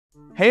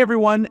Hey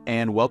everyone,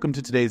 and welcome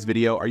to today's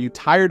video. Are you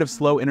tired of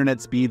slow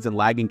internet speeds and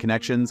lagging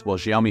connections? Well,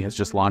 Xiaomi has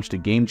just launched a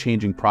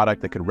game-changing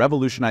product that could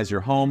revolutionize your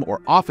home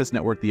or office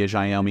network, the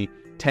Xiaomi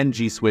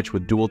 10G switch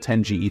with dual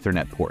 10G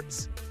Ethernet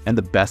ports. And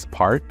the best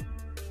part?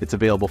 It's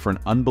available for an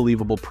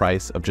unbelievable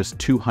price of just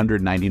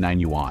 299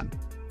 yuan,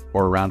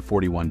 or around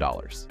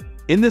 $41.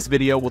 In this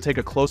video, we'll take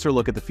a closer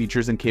look at the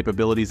features and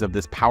capabilities of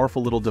this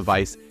powerful little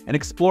device and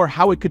explore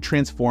how it could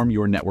transform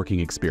your networking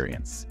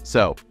experience.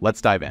 So, let's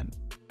dive in.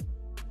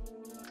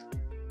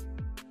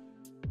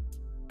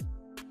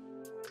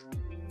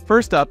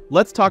 First up,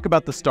 let's talk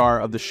about the star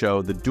of the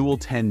show, the dual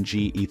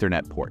 10G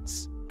Ethernet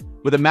ports.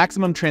 With a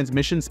maximum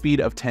transmission speed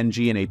of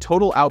 10G and a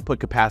total output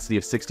capacity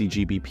of 60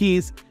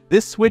 Gbps,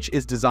 this switch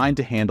is designed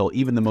to handle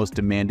even the most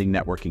demanding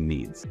networking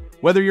needs.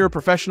 Whether you're a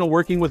professional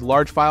working with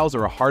large files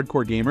or a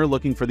hardcore gamer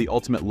looking for the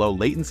ultimate low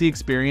latency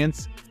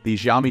experience, the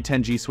Xiaomi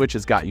 10G switch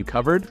has got you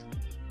covered.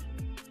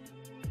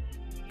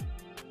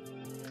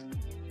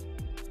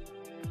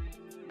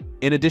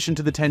 In addition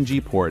to the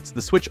 10G ports,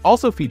 the switch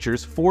also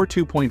features four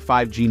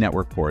 2.5G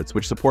network ports,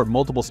 which support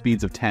multiple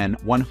speeds of 10,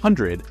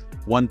 100,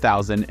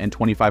 1000, and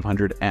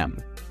 2500 M.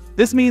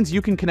 This means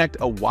you can connect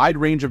a wide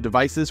range of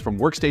devices from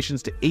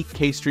workstations to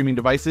 8K streaming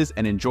devices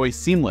and enjoy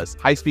seamless,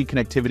 high-speed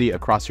connectivity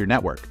across your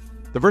network.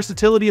 The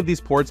versatility of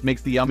these ports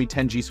makes the Xiaomi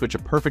 10G switch a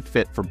perfect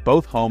fit for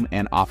both home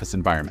and office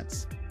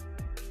environments.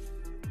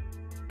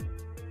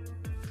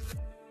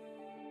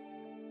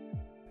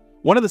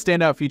 One of the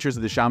standout features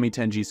of the Xiaomi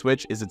 10G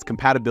switch is its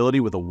compatibility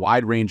with a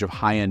wide range of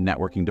high-end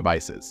networking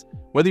devices.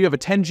 Whether you have a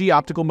 10G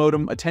optical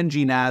modem, a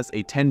 10G NAS,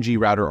 a 10G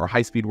router, or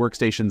high-speed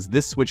workstations,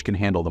 this switch can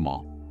handle them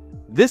all.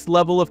 This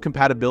level of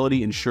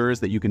compatibility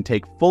ensures that you can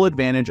take full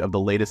advantage of the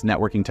latest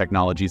networking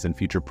technologies and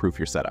future-proof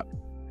your setup.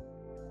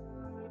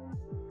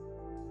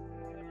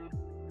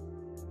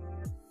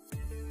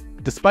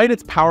 Despite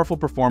its powerful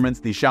performance,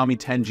 the Xiaomi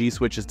 10G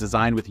switch is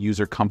designed with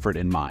user comfort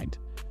in mind.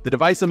 The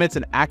device emits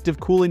an active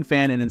cooling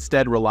fan and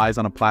instead relies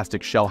on a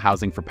plastic shell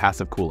housing for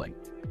passive cooling.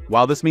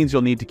 While this means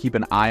you'll need to keep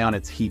an eye on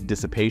its heat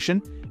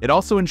dissipation, it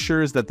also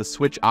ensures that the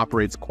switch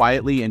operates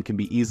quietly and can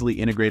be easily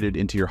integrated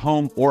into your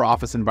home or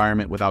office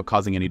environment without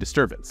causing any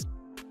disturbance.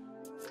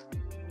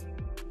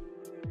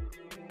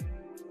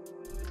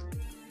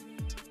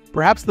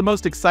 Perhaps the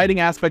most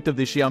exciting aspect of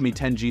the Xiaomi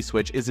 10G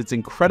switch is its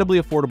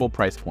incredibly affordable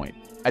price point.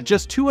 At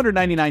just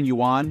 299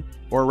 yuan,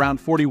 or around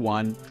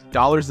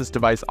 $41, this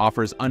device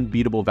offers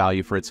unbeatable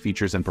value for its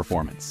features and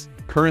performance.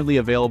 Currently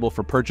available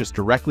for purchase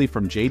directly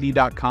from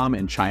JD.com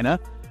in China,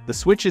 the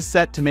switch is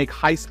set to make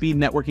high-speed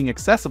networking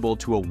accessible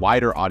to a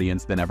wider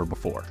audience than ever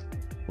before.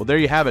 Well, there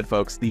you have it,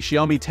 folks. The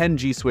Xiaomi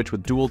 10G switch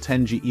with dual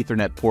 10G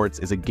Ethernet ports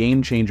is a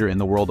game-changer in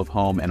the world of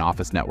home and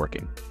office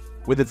networking.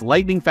 With its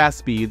lightning-fast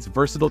speeds,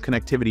 versatile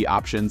connectivity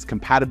options,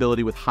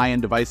 compatibility with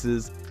high-end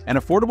devices, and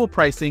affordable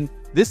pricing,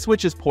 this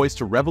switch is poised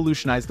to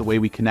revolutionize the way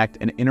we connect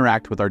and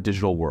interact with our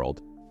digital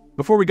world.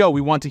 Before we go,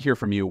 we want to hear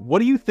from you. What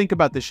do you think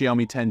about the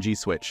Xiaomi 10G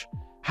switch?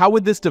 How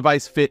would this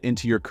device fit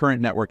into your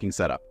current networking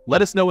setup?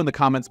 Let us know in the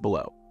comments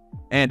below.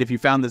 And if you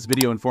found this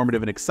video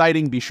informative and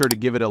exciting, be sure to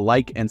give it a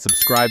like and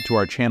subscribe to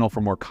our channel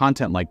for more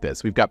content like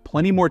this. We've got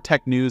plenty more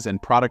tech news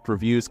and product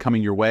reviews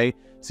coming your way,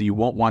 so you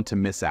won't want to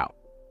miss out.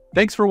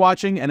 Thanks for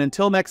watching, and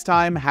until next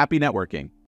time, happy networking.